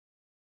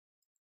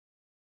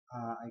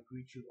I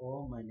greet you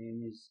all. My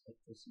name is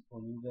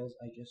Edgar Nuves.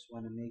 I just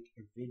want to make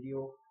a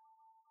video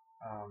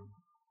um,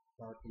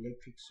 about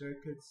electric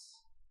circuits,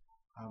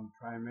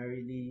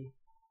 primarily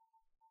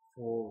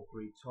for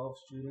grade 12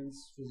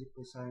 students,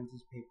 Physical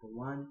Sciences Paper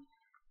 1,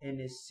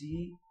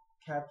 NSC,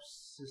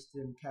 CAPS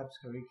system, CAPS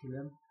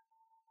curriculum.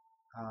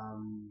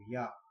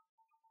 Yeah,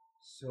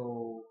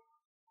 so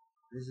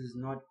this is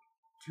not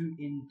too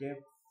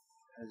in-depth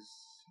as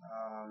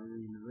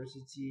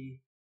university,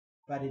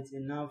 but it's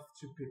enough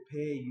to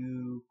prepare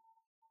you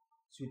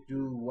to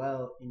do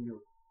well in your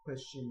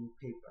question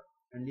paper.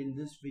 And in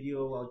this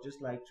video, I'll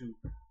just like to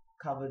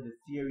cover the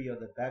theory or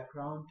the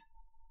background.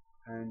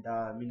 And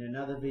in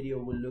another video,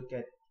 we'll look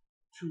at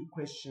two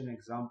question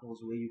examples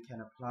where you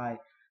can apply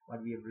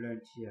what we have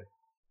learned here.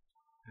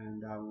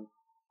 And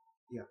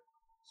yeah,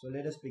 so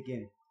let us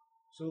begin.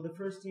 So the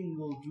first thing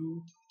we'll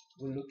do,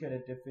 we'll look at a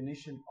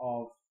definition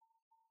of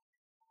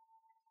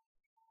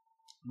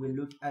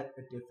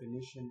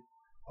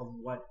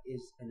what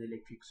is an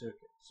electric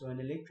circuit. So an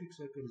electric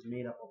circuit is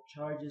made up of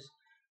charges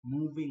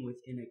moving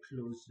within a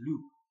closed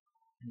loop.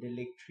 And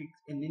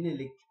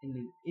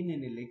in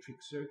an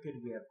electric circuit,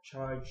 we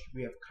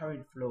have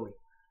current flowing.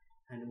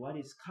 And what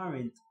is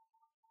current?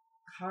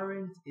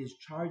 Current is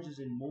charges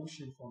in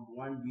motion from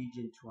one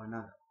region to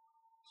another.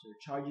 So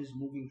charges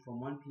moving from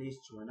one place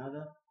to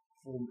another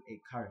form a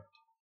current.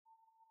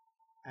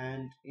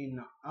 And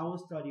in our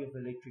study of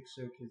electric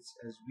circuits,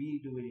 as we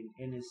do it in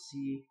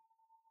NSC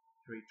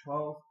grade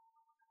 12,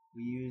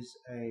 we use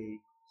a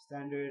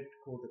standard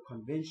called the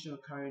conventional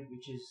current,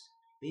 which is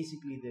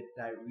basically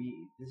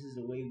this is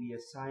the way we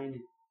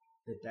assign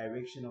the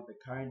direction of the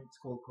current. It's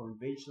called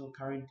conventional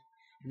current,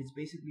 and it's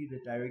basically the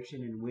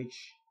direction in which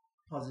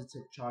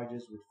positive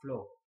charges would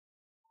flow.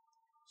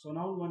 So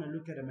now we want to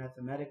look at a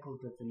mathematical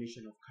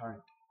definition of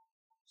current.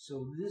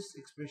 So this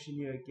expression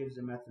here gives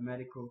a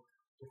mathematical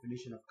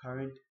definition of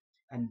current,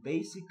 and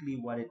basically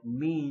what it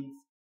means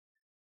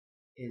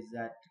is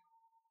that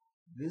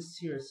this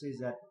here says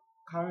that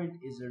current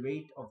is the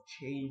rate of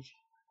change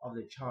of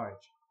the charge.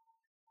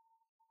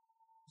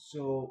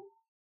 So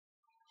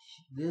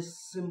this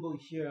symbol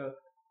here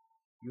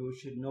you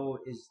should know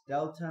is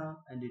delta,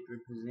 and it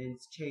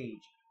represents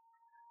change.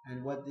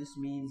 And what this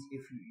means,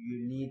 if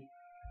you need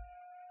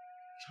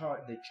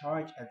the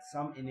charge at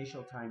some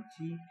initial time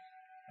t,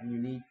 and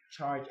you need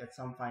charge at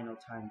some final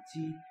time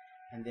t,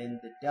 and then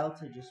the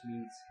delta just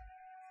means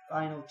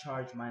final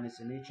charge minus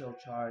initial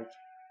charge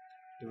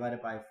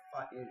divided by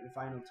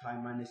final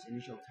time minus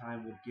initial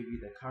time will give you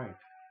the current.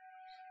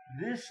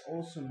 This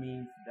also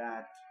means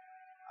that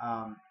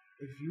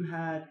if you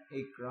had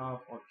a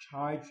graph of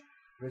charge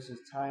versus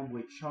time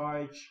where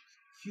charge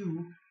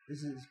Q,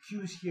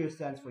 Q here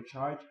stands for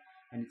charge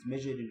and it's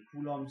measured in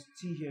coulombs,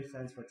 T here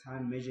stands for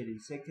time measured in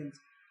seconds,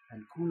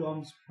 and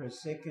coulombs per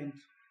second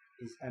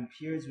is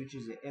amperes, which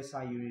is the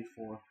SI unit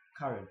for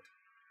current.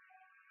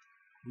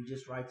 We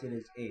just write it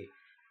as A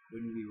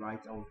when we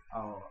write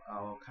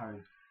our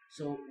current.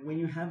 So when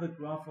you have a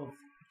graph of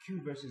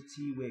Q versus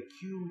T, where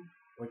Q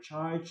or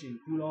charge in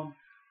coulomb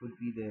would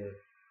be the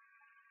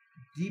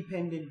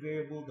dependent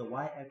variable, the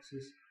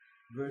y-axis,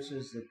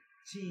 versus the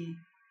T,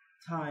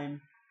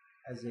 time,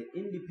 as an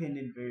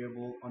independent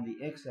variable on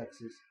the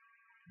x-axis,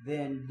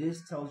 then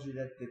this tells you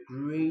that the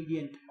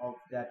gradient of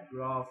that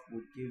graph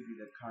would give you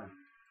the current.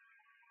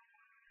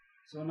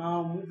 So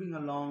now moving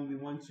along, we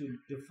want to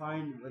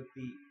define what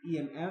the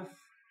EMF,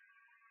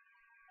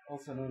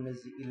 also known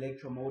as the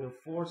electromotive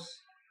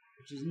force,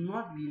 which is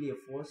not really a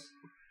force.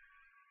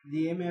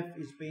 The EMF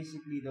is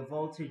basically the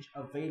voltage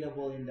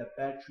available in the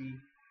battery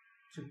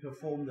to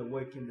perform the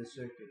work in the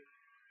circuit.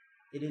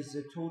 It is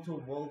the total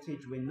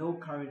voltage when no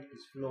current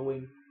is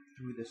flowing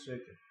through the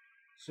circuit.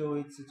 So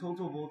it's the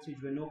total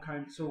voltage when no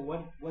current. So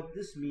what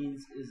this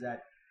means is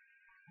that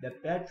the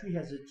battery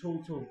has a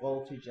total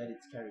voltage that it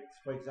carries,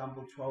 for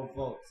example 12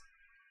 volts.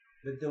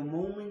 But the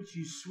moment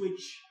you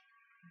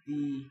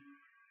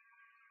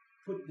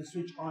put the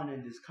switch on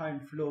and there's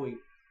current flowing,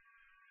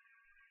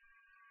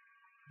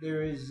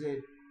 there is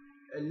a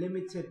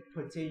limited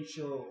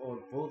potential or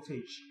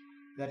voltage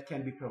that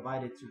can be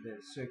provided to the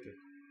circuit.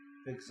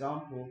 For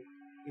example,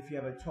 if you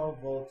have a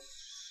 12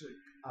 volts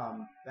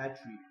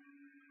battery,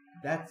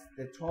 that's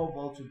the 12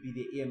 volts would be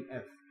the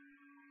EMF.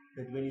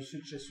 But when you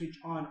switch the switch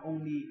on,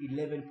 only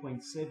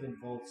 11.7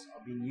 volts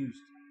are being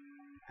used,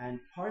 and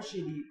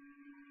partially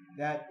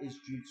that is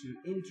due to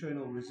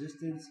internal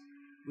resistance,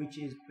 which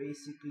is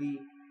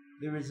basically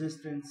the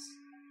resistance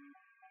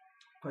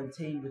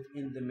contained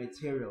within the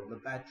material, the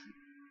battery.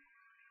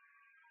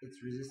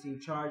 It's resisting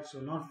charge, so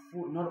not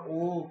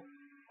all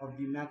of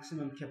the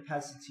maximum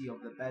capacity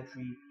of the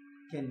battery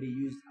can be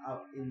used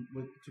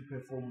to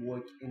perform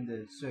work in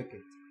the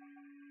circuit.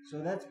 So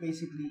that's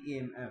basically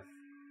EMF.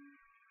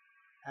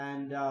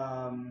 And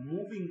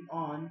moving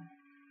on,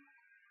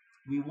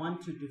 we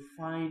want to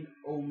define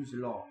Ohm's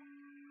law.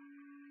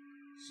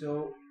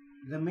 So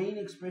the main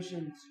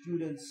expression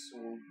students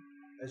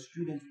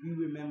we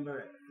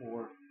remember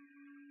for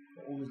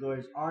Ohm's law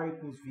is R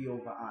equals V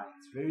over I.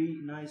 It's very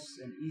nice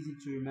and easy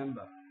to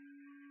remember.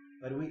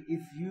 But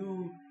if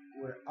you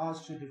were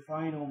asked to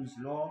define Ohm's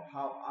law,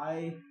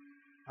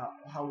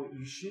 how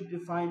you should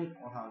define it,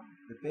 or how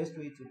the best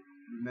way to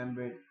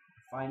remember it,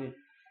 define it,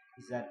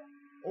 is that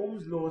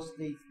Ohm's law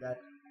states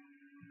that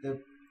the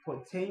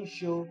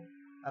potential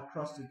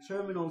across the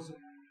terminals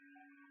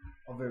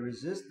of a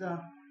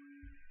resistor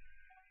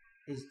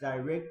is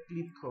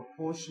directly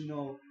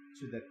proportional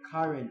to the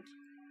current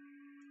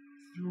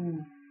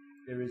through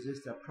the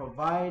resistor,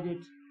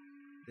 provided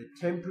the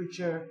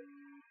temperature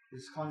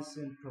is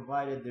constant,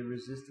 provided the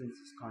resistance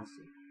is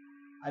constant.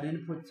 I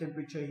didn't put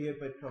temperature here,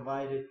 but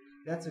provided,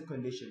 that's a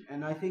condition.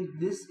 And I think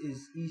this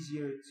is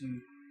easier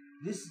to,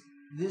 this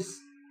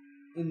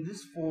in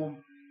this form,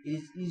 it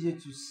is easier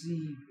to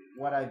see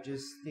what I've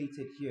just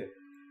stated here,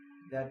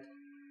 that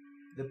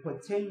the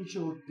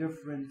potential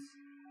difference,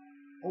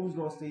 Ohm's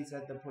law states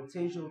that the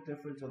potential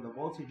difference of the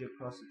voltage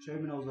across the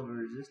terminals of a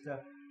resistor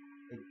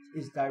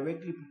is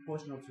directly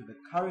proportional to the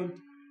current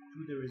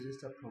through the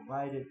resistor,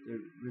 provided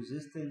the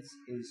resistance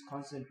is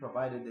constant,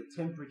 provided the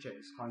temperature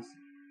is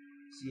constant.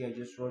 See, I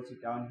just wrote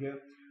it down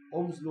here.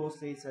 Ohm's law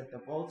states that the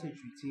voltage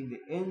between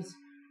the ends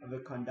of a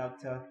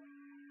conductor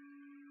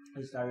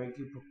is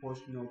directly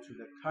proportional to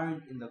the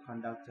current in the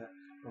conductor,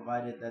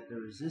 provided that the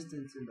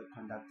resistance in the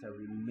conductor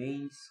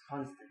remains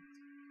constant,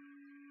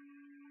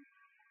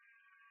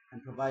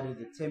 and provided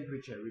the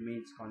temperature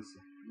remains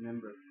constant.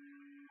 Remember,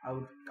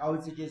 I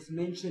would suggest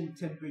mention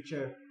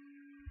temperature.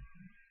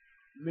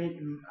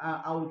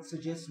 I would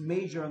suggest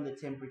major on the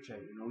temperature.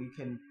 You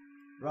can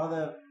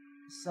rather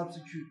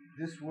substitute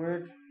this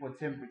word for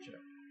temperature.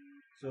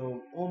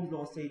 So Ohm's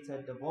law states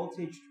that the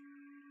voltage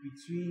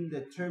between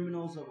the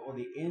terminals or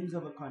the ends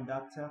of a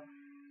conductor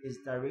is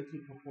directly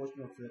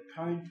proportional to the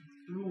current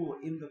through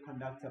or in the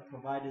conductor,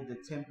 provided the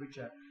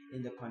temperature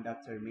in the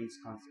conductor remains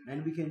constant.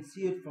 And we can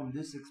see it from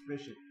this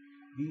expression,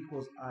 V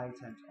equals I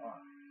times R.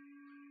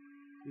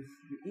 If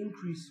you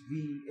increase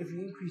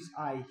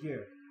I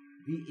here,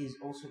 V is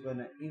also going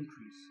to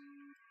increase,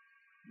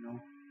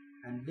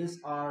 and this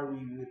R,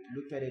 we would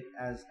look at it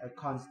as a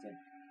constant.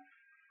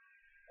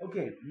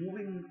 Okay,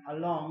 moving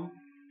along,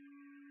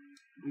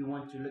 we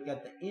want to look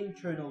at the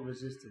internal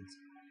resistance.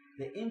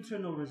 The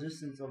internal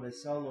resistance of a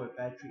cell or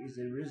battery is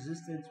a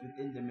resistance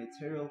within the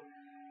material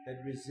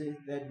that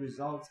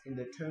results in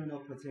the terminal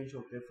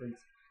potential difference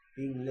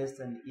being less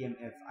than the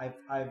EMF.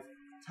 I've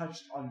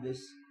touched on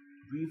this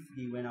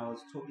briefly when I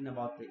was talking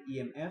about the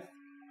EMF.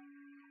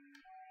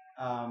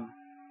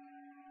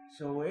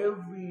 So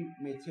every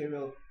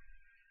material,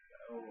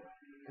 or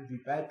every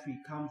battery,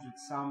 comes with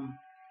some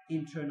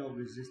internal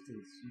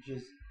resistance, which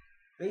is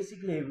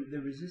basically the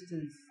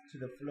resistance to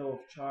the flow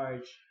of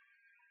charge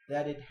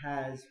that it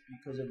has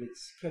because of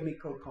its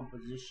chemical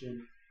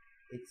composition,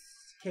 its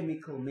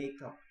chemical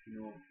makeup.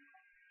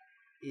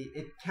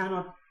 It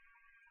cannot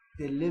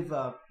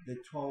deliver the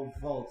 12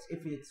 volts.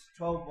 If it's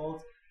 12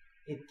 volts,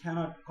 it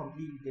cannot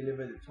completely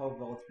deliver the 12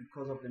 volts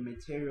because of the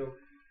material.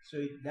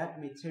 So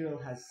that material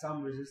has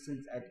some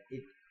resistance that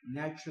it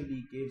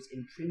naturally gives,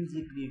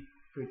 intrinsically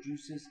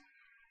produces.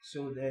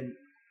 So then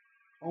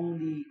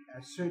only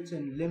a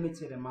certain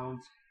limited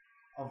amount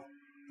of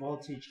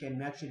voltage can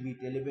naturally be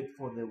delivered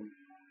for the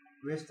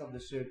rest of the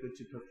circuit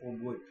to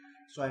perform work.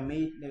 So I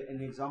made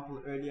an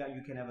example earlier.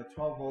 You can have a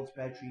 12 volts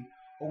battery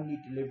only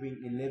delivering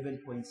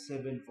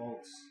 11.7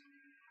 volts,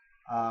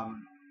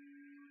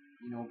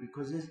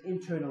 because there's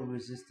internal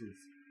resistance.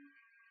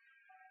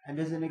 And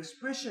there's an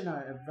expression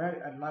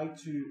I'd like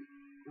to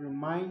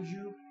remind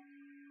you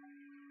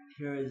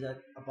here, is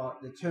that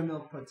about the terminal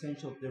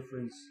potential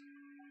difference.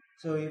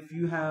 So if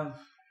you have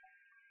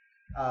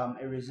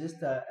a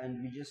resistor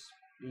and we just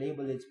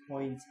label its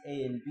points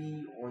A and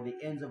B, or the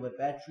ends of a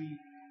battery,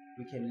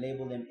 we can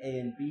label them A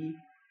and B,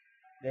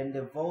 then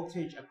the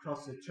voltage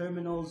across the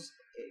terminals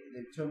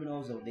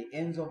of the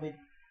ends of it,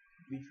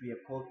 which we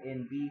have called A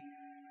and B,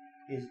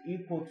 is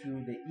equal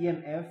to the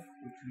EMF,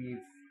 which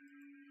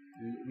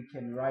we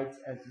can write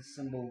as the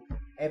symbol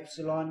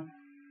epsilon,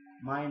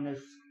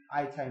 minus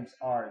I times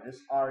R.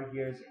 This R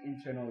here is the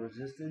internal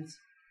resistance,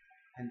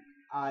 and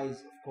I is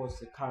of course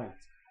the current.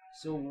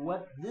 So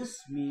what this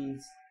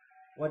means,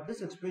 what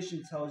this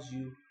expression tells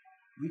you,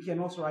 we can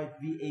also write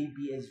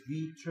VAB as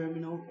V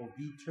terminal or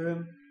V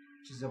term,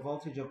 which is the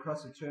voltage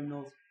across the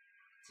terminals,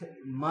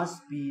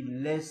 must be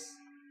less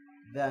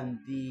than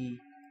the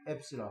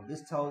epsilon.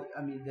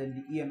 Than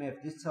the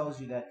EMF. This tells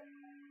you that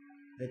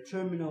the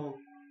terminal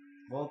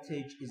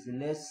voltage is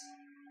less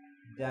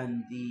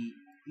than the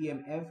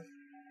EMF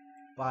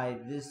by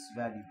this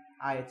value,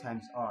 I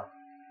times R.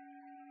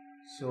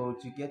 So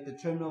to get the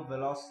terminal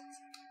velocity,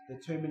 the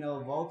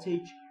terminal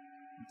voltage,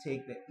 you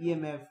take the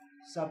EMF,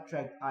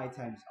 subtract I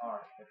times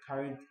R, the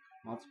current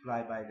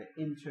multiplied by the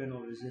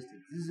internal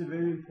resistance. This is a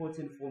very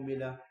important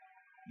formula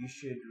you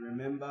should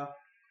remember.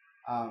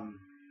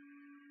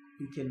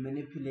 You can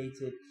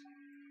manipulate it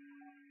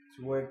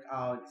to work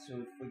out.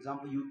 So for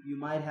example, you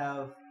might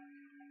have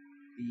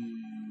the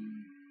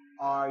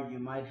R, you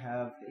might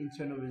have the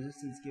internal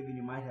resistance given,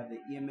 you might have the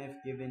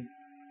EMF given,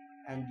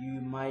 and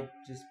you might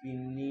just be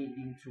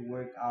needing to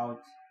work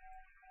out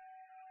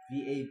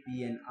V, A,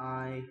 B, and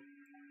I,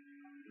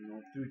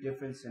 through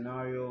different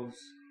scenarios,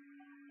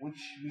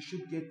 which we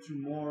should get to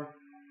more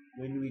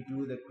when we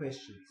do the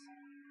questions.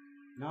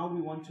 Now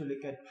we want to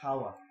look at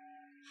power.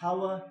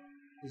 Power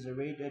is a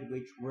rate at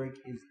which work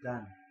is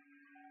done.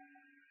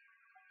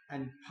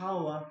 And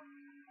power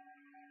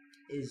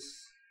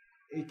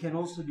it can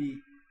also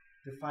be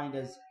defined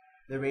as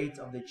the rate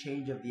of the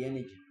change of the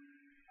energy.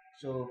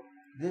 So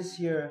this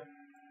here,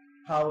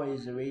 power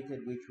is the rate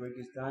at which work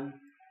is done.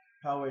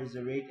 Power is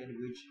the rate at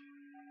which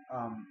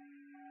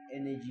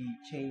energy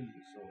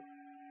changes, so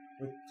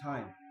with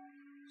time.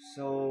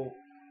 So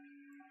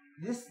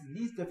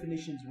these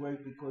definitions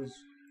work because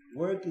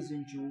work is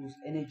in joules,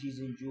 energy is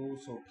in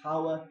joules, so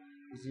power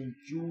is in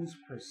joules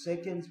per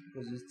second,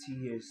 because this T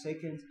here is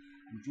seconds,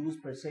 and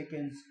joules per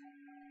seconds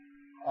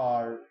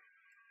are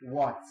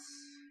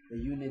watts. The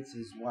units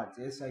is watts.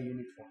 The SI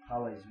unit for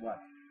power is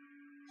watt.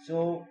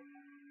 So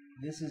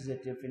this is the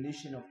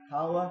definition of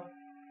power.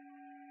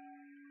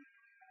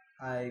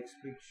 I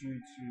expect you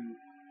to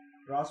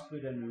grasp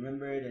it and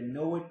remember it and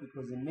know it,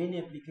 because in many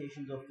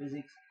applications of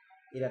physics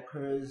it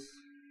occurs.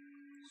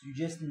 So you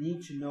just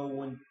need to know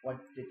what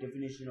the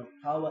definition of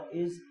power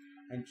is,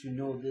 and to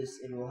know this,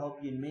 it will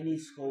help you in many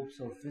scopes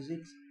of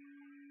physics.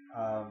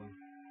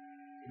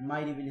 It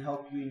might even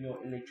help you in your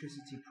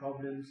electricity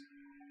problems.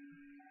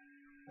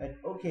 But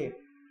okay,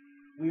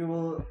 we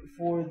will,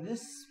 for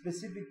this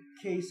specific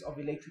case of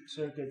electric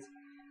circuits,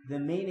 the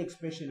main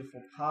expression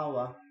for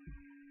power,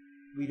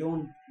 we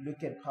don't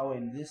look at power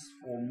in this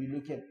form. We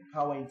look at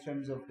power in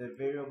terms of the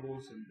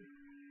variables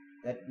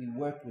that we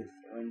work with.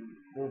 And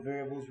the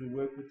variables we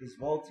work with is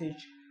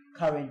voltage,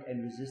 current,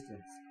 and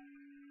resistance.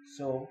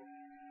 So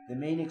the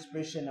main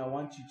expression I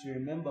want you to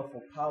remember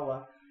for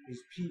power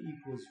is P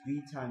equals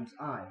V times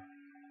I.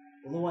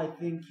 Although I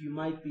think you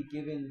might be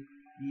given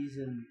these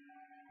in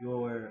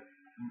your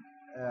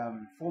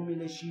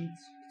formula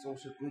sheets, it's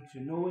also good to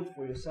know it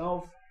for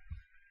yourself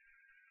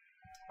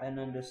and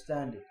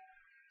understand it.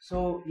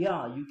 So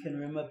yeah, you can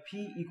remember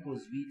P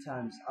equals V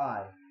times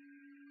I,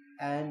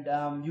 and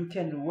you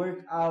can work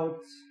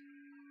out,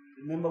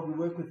 remember we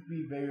work with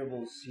three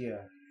variables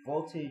here: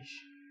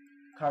 voltage,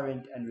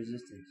 current, and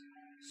resistance.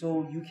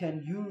 So you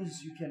can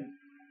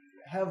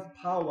have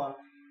power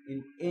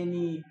in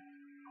any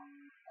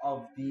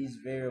of these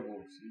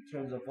variables in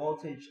terms of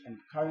voltage and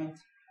current,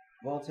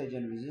 voltage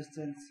and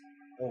resistance,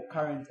 or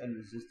current and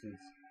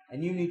resistance.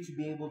 And you need to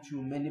be able to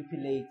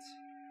manipulate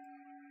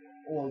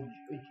or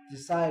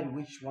decide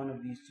which one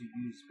of these to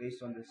use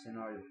based on the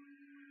scenario.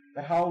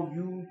 But how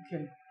you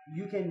can,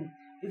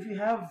 if you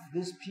have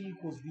this P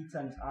equals V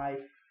times I,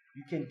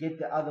 you can get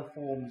the other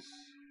forms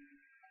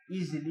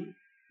easily.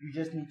 You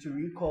just need to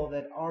recall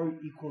that R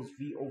equals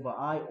V over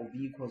I, or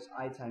V equals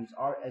I times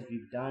R, as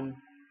we've done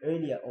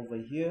earlier over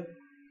here.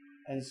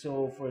 And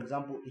so, for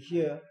example,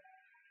 here,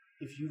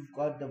 if you've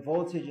got the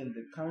voltage and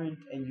the current,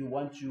 and you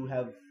want to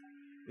have,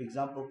 for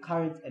example,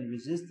 current and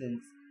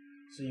resistance,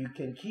 so you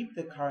can keep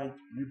the current,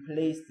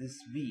 replace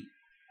this V.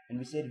 And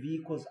we said V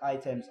equals I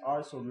times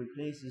R, so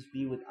replace this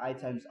V with I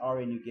times R,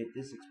 and you get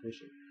this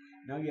expression.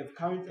 Now you have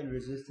current and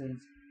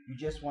resistance. You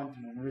just want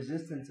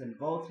resistance and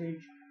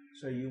voltage,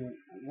 so you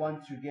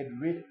want to get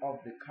rid of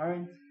the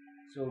current.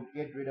 So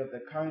get rid of the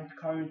current.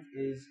 Current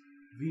is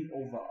V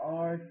over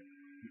R.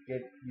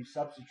 You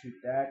substitute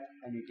that,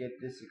 and you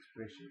get this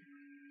expression.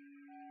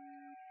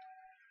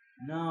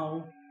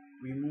 Now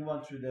we move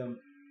on to the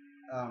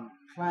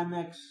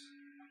climax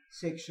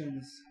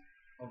sections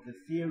of the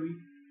theory,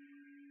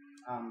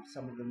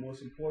 some of the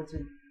most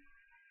important.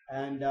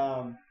 And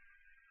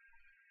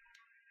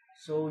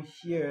so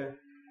here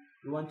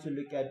we want to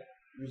look at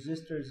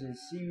resistors in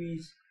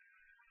series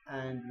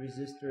and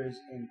resistors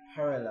in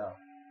parallel.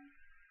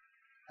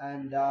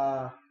 And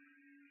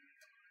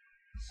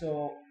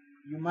so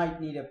you might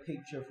need a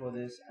picture for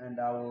this, and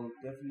I will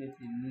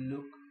definitely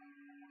look.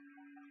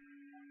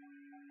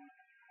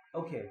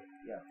 Okay,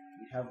 yeah,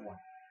 we have one.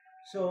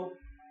 So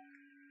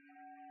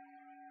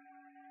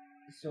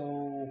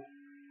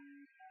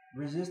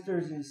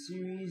resistors in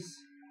series,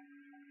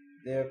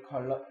 they're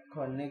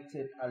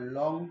connected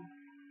along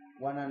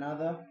one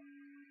another.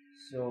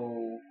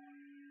 So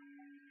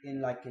in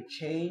like a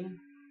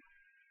chain,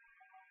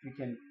 you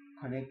can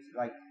connect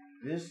like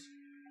this.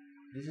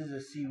 This is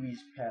a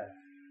series path,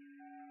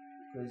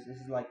 because this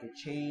is like a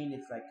chain.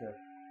 It's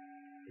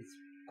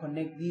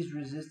connect these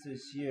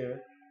resistors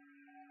here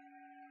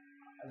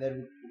that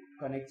we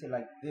connected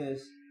like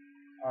this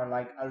are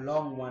like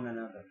along one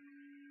another.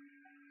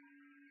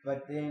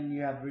 But then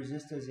you have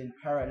resistors in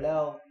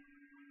parallel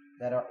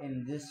that are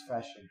in this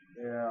fashion.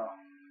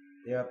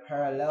 They are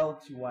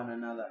parallel to one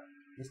another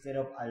instead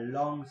of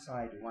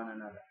alongside one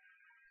another.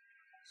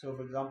 So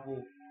for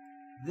example,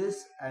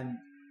 this, and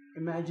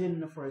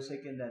imagine for a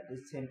second that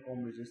this 10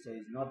 ohm resistor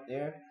is not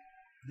there.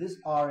 This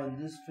R and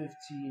this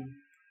 15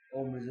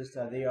 ohm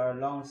resistor, they are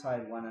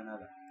alongside one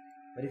another.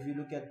 But if you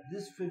look at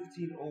this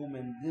 15 ohm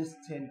and this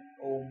 10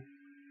 ohm,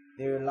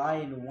 they lie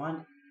in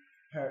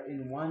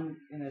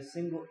a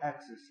single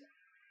axis,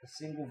 a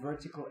single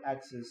vertical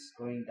axis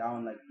going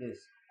down like this.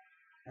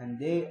 and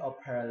they are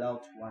parallel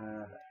to one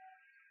another.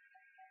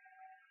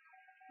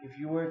 If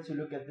you were to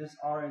look at this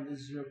R and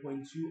this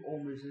 0.2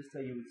 ohm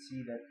resistor, you would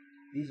see that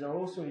these are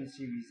also in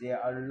series. They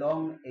are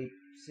along a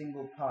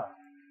single path.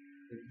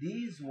 But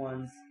these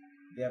ones,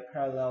 they are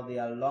parallel, they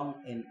are along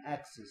an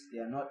axis. They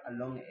are not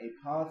along a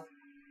path,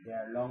 they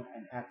are along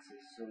an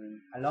axis. So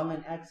along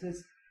an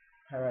axis,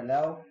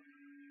 parallel,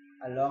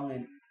 along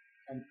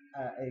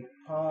a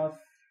path,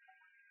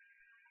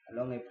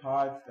 along a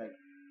path, like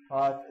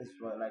path is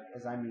what, like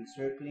as I'm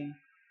encircling,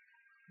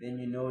 then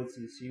you know it's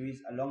in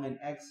series. Along an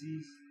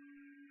axis,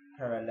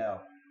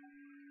 parallel.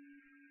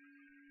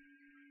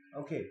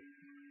 Okay,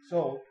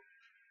 so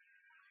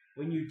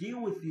when you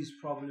deal with these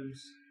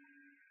problems,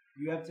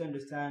 you have to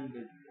understand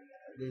that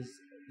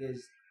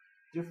there's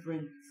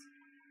difference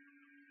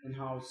in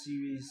how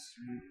series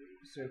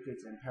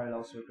circuits and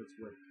parallel circuits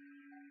work.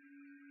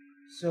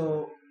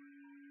 So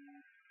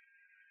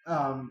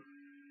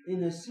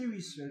in a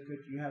series circuit,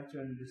 you have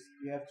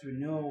to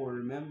know or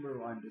remember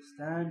or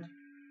understand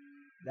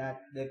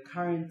that the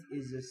current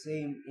is the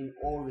same in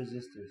all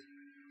resistors.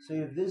 So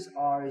if this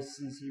R is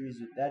in series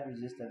with that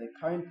resistor, the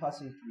current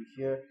passing through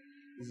here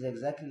is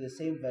exactly the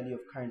same value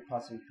of current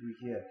passing through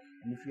here.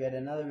 And if we had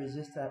another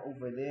resistor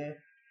over there,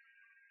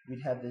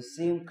 we'd have the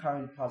same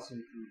current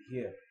passing through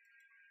here.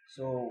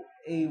 So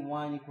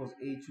A1 equals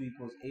A2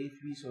 equals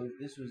A3. So if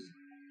this was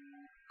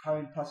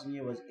current passing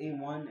here was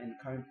A1 and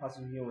current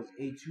passing here was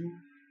A2,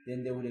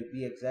 then they would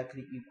be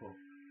exactly equal.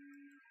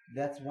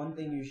 That's one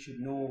thing you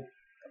should know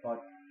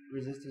about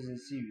resistors in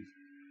series.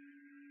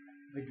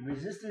 But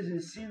resistors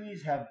in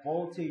series have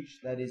voltage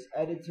that is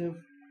additive.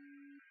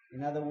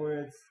 In other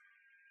words,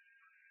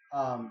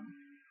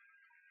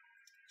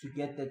 to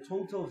get the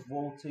total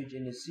voltage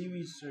in a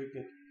series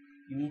circuit,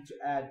 you need to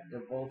add the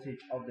voltage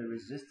of the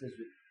resistors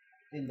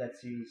within that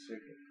series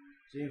circuit.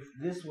 So if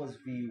this was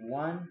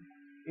V1,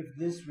 if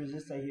this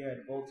resistor here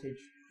had voltage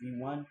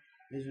V1,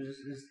 this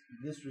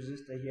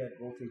resistor here had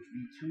voltage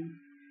V2,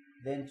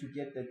 then to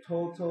get the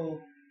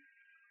total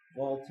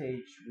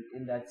voltage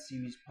within that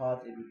series path,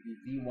 it would be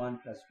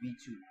V1 plus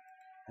V2.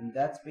 And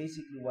that's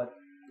basically what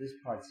this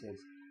part says.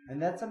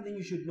 And that's something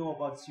you should know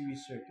about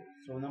series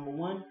circuits. So number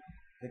one,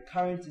 the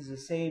current is the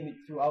same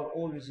throughout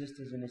all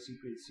resistors in a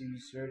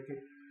series circuit.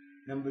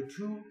 Number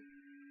two,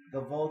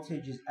 the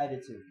voltage is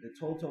additive. The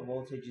total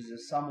voltage is the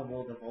sum of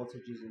all the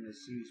voltages in the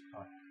series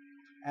part.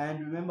 And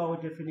remember our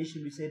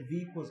definition, we said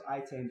V equals I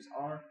times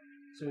R.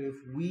 So if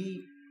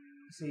we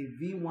say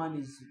V1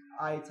 is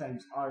I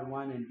times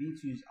R1 and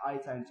V2 is I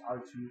times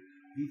R2,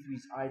 V3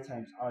 is I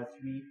times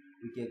R3,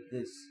 we get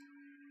this.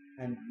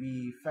 And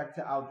we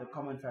factor out the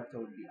common factor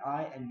would be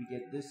I, and we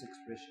get this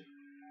expression.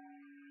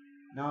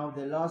 Now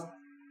the last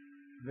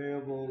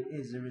variable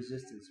is the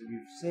resistance. So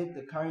we've said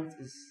the current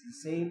is the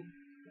same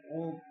for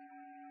all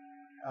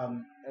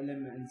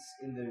elements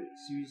in the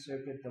series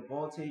circuit. The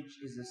voltage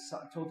is the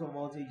total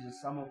voltage is the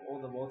sum of all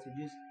the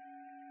voltages.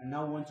 And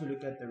now we want to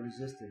look at the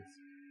resistance.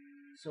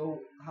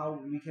 So how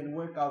we can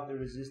work out the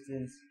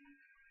resistance,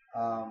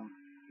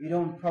 you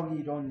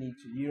don't need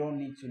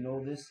to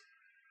know this.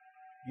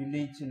 You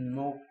need to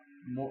know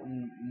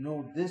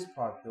this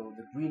part though,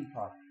 the green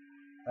part.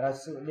 But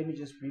let me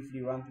just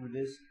briefly run through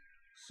this.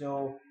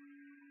 So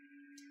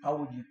how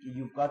would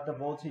you've got the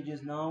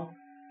voltages now.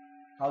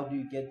 How do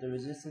you get the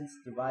resistance?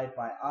 Divide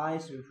by I.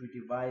 So if we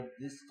divide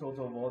this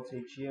total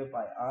voltage here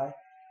by I,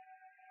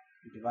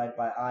 we divide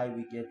by I,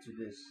 we get to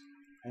this.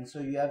 And so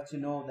you have to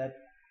know that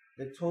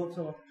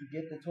to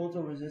get the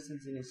total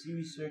resistance in a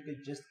series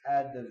circuit, just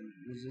add the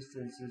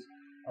resistances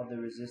of the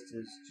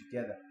resistors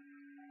together.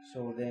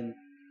 So then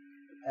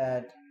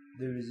add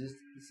the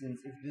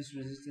resistance, if this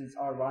resistance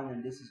R1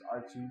 and this is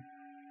R2,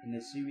 in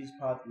a series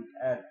path we'd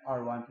add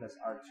R1 plus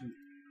R2.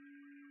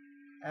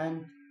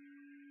 And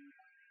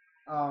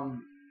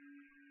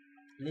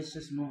let's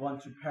just move on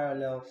to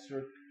parallel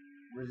circuit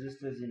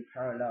resistors in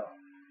parallel.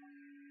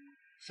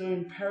 So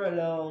in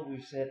parallel,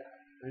 we've said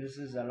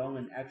resistors along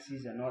an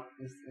axis and not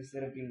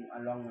instead of being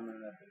along one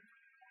another.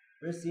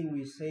 First thing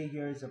we say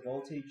here is the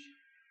voltage.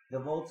 The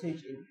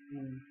voltage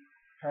in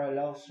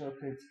parallel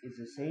circuits is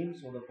the same.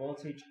 So the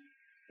voltage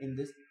in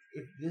this,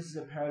 if this is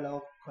a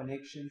parallel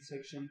connection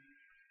section,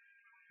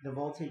 the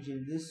voltage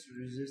in this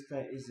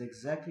resistor is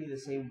exactly the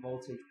same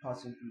voltage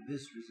passing through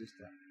this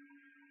resistor.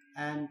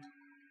 And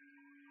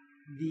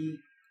the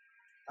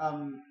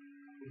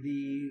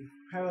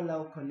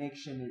parallel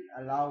connection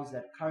allows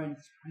that current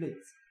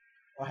splits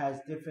or has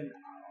different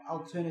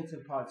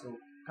alternative parts. So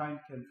current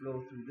can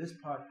flow through this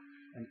part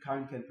and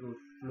current can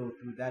flow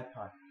through that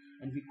part.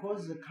 And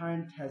because the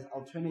current has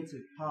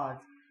alternative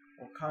parts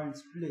or current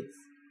splits,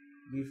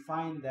 we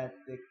find that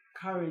the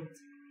current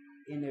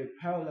in a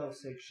parallel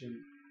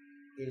section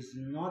is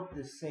not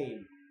the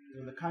same.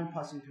 So the current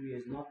passing through here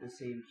is not the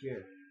same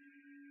here,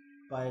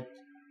 but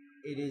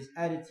it is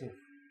additive.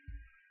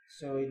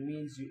 So it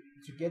means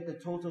to get the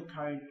total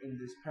current in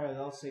this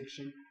parallel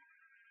section,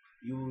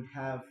 you would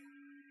have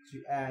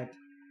to add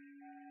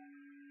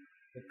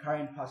the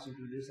current passing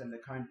through this and the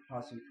current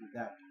passing through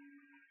that.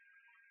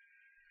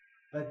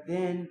 But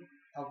then,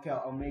 okay,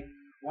 I'll make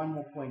one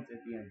more point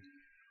at the end.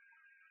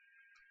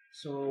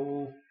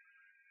 So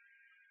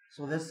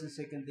that's the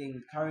second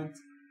thing. Current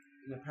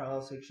in a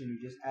parallel section, you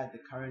just add the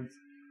current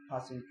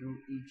passing through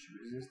each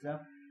resistor,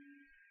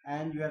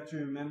 and you have to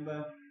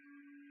remember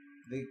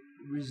the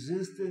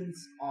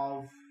resistance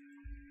of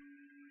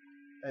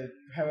a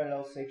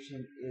parallel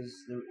section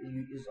is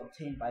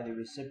obtained by the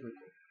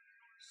reciprocal.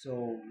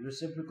 So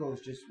reciprocal is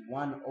just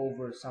 1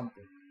 over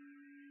something.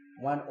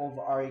 1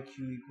 over REQ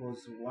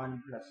equals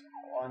 1 plus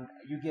 1.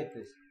 You get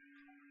this.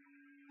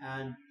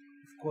 And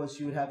of course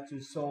you would have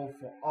to solve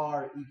for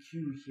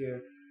REQ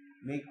here.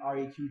 Make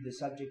REQ the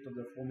subject of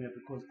the formula,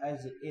 because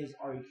as it is,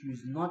 REQ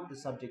is not the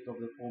subject of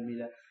the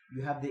formula.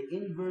 You have the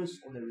inverse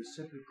or the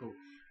reciprocal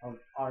of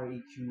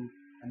REQ,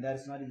 and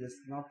that's not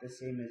the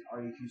same as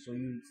REQ. So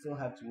you still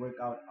have to work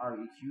out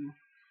REQ.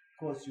 Of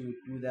course, you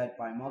would do that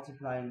by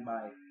multiplying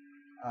by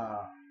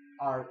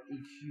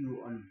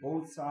REQ on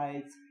both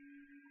sides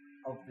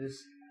of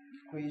this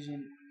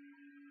equation,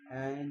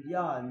 and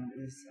yeah, and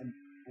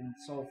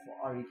solve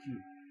for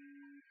REQ.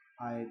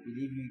 I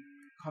believe you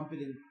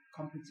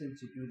competent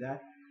to do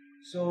that.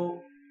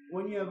 So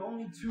when you have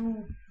only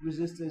 2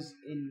 resistors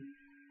in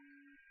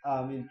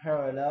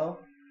parallel,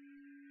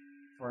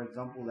 for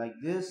example like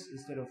this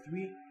instead of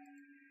 3,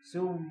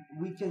 so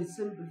we can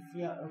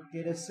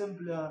get a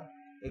simpler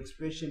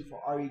expression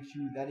for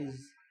REQ that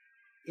is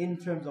in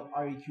terms of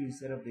REQ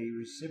instead of the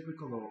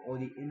reciprocal or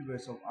the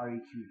inverse of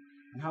REQ.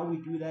 And how we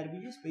do that, we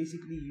just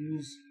basically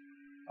use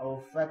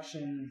our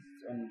fractions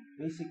and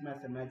basic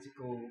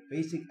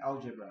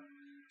algebra.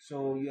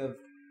 So you have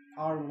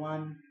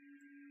R1,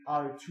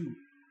 R2,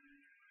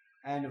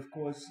 and of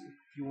course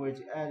if you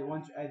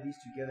want to add these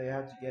together, you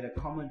have to get a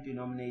common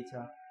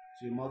denominator.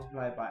 So you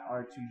multiply by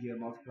R2 here,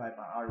 multiply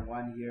by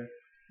R1 here.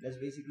 That's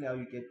basically how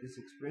you get this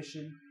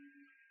expression.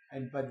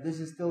 But this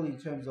is still in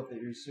terms of the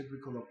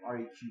reciprocal of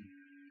REQ.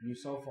 And you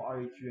solve for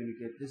REQ and you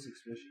get this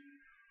expression.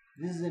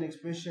 This is an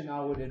expression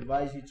I would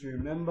advise you to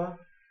remember.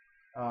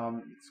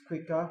 It's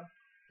quicker,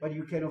 but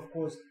you can of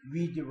course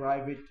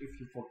rederive it if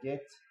you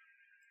forget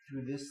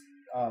through this.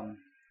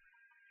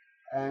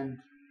 And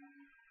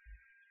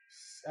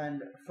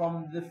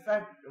from the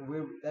fact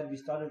that we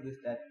started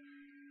with, that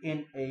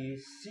in a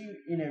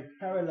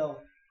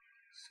parallel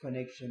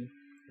connection,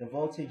 the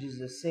voltage is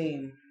the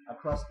same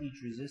across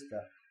each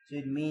resistor. So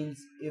it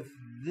means if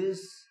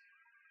this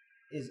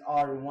is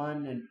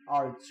R1 and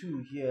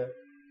R2 here,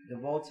 the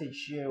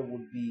voltage here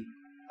would be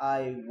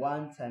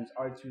I1 times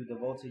R2. The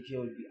voltage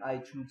here would be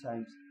I2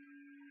 times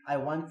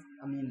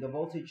the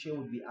voltage here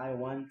would be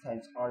I1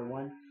 times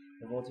R1.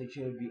 The voltage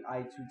here would be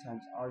I2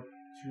 times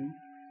R2.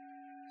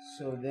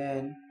 So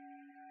then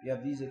you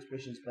have these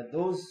expressions, but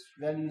those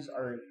values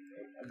are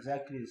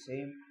exactly the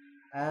same,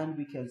 and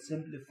we can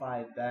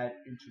simplify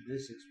that into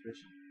this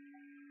expression.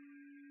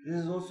 This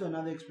is also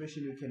another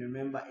expression you can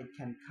remember. It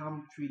can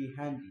come pretty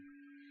handy.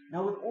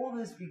 Now, with all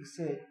this being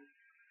said,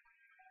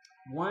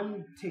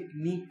 one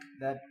technique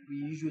that we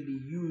usually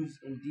use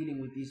in dealing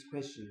with these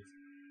questions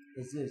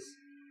is this.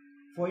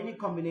 For any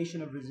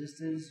combination of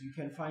resistors, you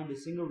can find a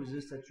single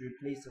resistor to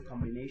replace the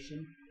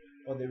combination,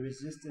 or the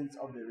resistance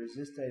of the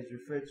resistor is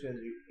referred to as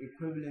the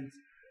equivalent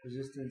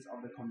resistance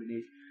of the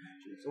combination.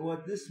 So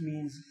what this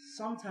means,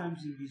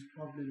 sometimes in these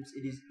problems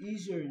it is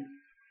easier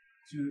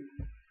to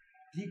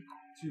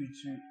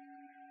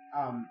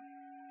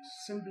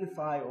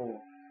simplify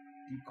or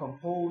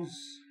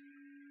decompose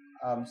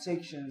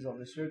sections of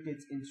the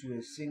circuits into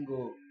a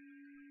single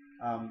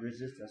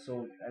resistor.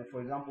 So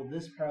for example,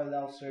 this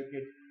parallel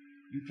circuit,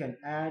 you can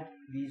add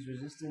these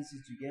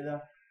resistances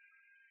together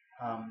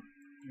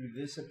through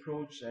this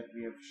approach that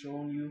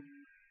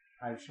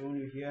I've shown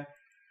you here,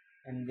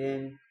 and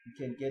then you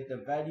can get the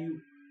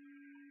value,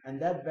 and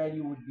that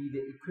value would be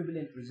the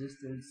equivalent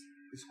resistance.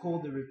 It's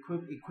called the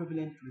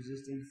equivalent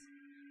resistance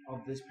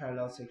of this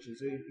parallel section.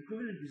 So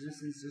equivalent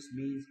resistance just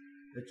means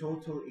the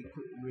total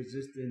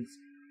resistance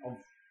of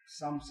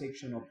some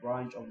section or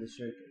branch of the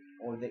circuit,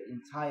 or the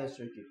entire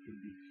circuit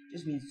could be.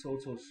 Just means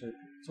total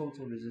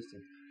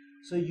resistance.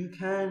 So you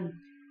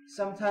can,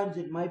 sometimes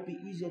it might be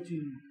easier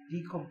to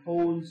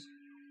decompose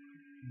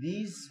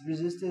these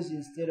resistors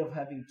instead of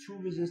having 2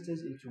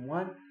 resistors into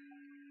one,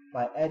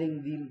 by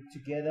adding them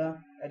together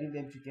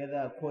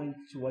according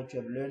to what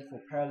you have learned for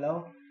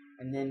parallel,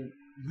 and then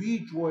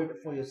redraw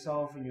it for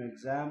yourself in your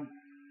exam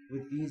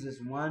with these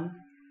as one,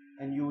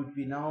 and you would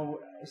be now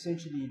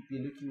essentially be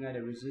looking at a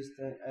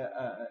resistor,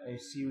 a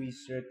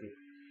series circuit,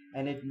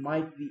 and it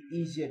might be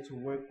easier to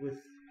work with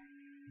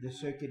the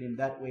circuit in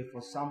that way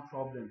for some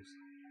problems.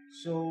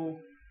 So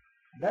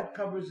that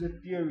covers the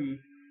theory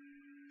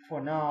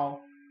for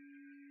now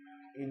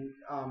in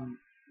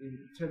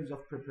terms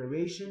of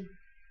preparation.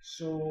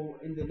 So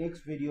in the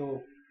next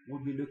video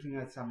we'll be looking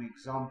at some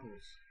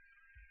examples.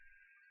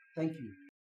 Thank you.